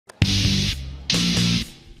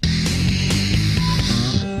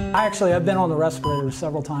I've been on the respirator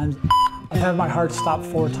several times. I've had my heart stop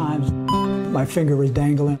 4 times. My finger was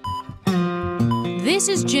dangling. This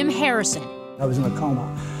is Jim Harrison. I was in a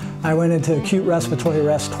coma. I went into acute respiratory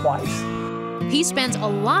arrest twice. He spends a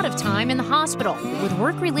lot of time in the hospital with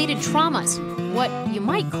work-related traumas, what you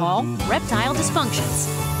might call reptile dysfunctions.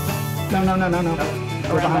 No.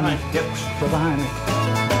 Go behind me. Yep. Go behind me.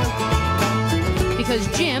 Because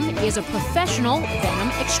Jim is a professional venom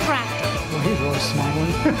extractor. Well, he's really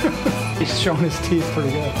smiling. He's showing his teeth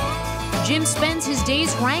pretty good. Jim spends his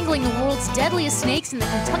days wrangling the world's deadliest snakes in the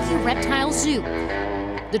Kentucky Reptile Zoo,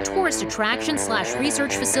 the tourist attraction /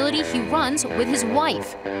 research facility he runs with his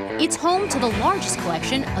wife. It's home to the largest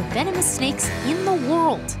collection of venomous snakes in the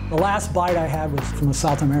world. The last bite I had was from a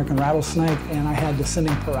South American rattlesnake, and I had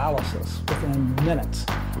descending paralysis within minutes.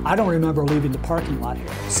 I don't remember leaving the parking lot here.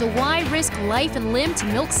 So why risk life and limb to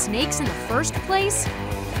milk snakes in the first place?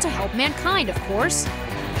 To help mankind, of course.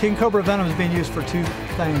 King cobra venom is being used for 2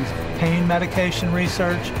 things: pain medication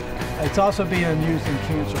research. It's also being used in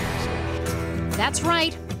cancer research. That's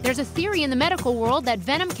right. There's a theory in the medical world that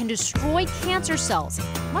venom can destroy cancer cells,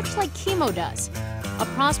 much like chemo does. A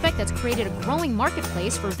prospect that's created a growing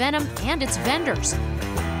marketplace for venom and its vendors.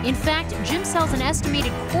 In fact, Jim sells an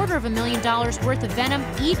estimated $250,000 worth of venom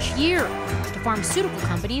each year to pharmaceutical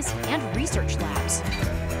companies and research labs.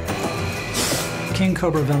 King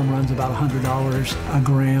cobra venom runs about $100 a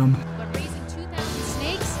gram. But raising 2,000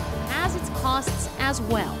 snakes has its costs as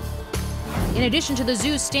well. In addition to the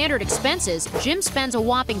zoo's standard expenses, Jim spends a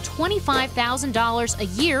whopping $25,000 a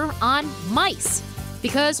year on mice.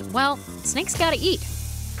 Because, well, snakes gotta eat.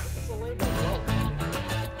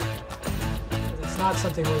 It's not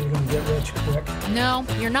something where you're gonna get rich quick. No,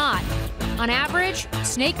 you're not. On average,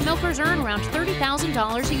 snake milkers earn around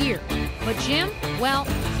 $30,000 a year. But Jim, well,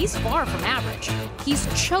 he's far from average. He's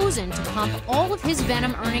chosen to pump all of his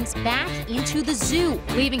venom earnings back into the zoo,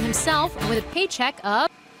 leaving himself with a paycheck of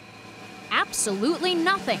absolutely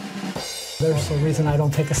nothing. There's a reason I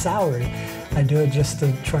don't take a salary. I do it just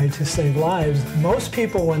to try to save lives. Most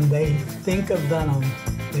people, when they think of venom,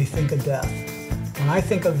 they think of death. When I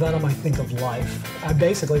think of venom, I think of life. I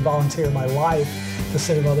basically volunteer my life to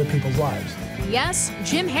save other people's lives. Yes,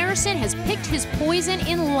 Jim Harrison has picked his poison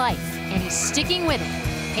in life, and he's sticking with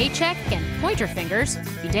it. Paycheck and pointer fingers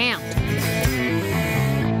be damned.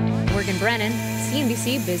 Brennan,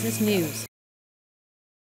 CNBC Business News.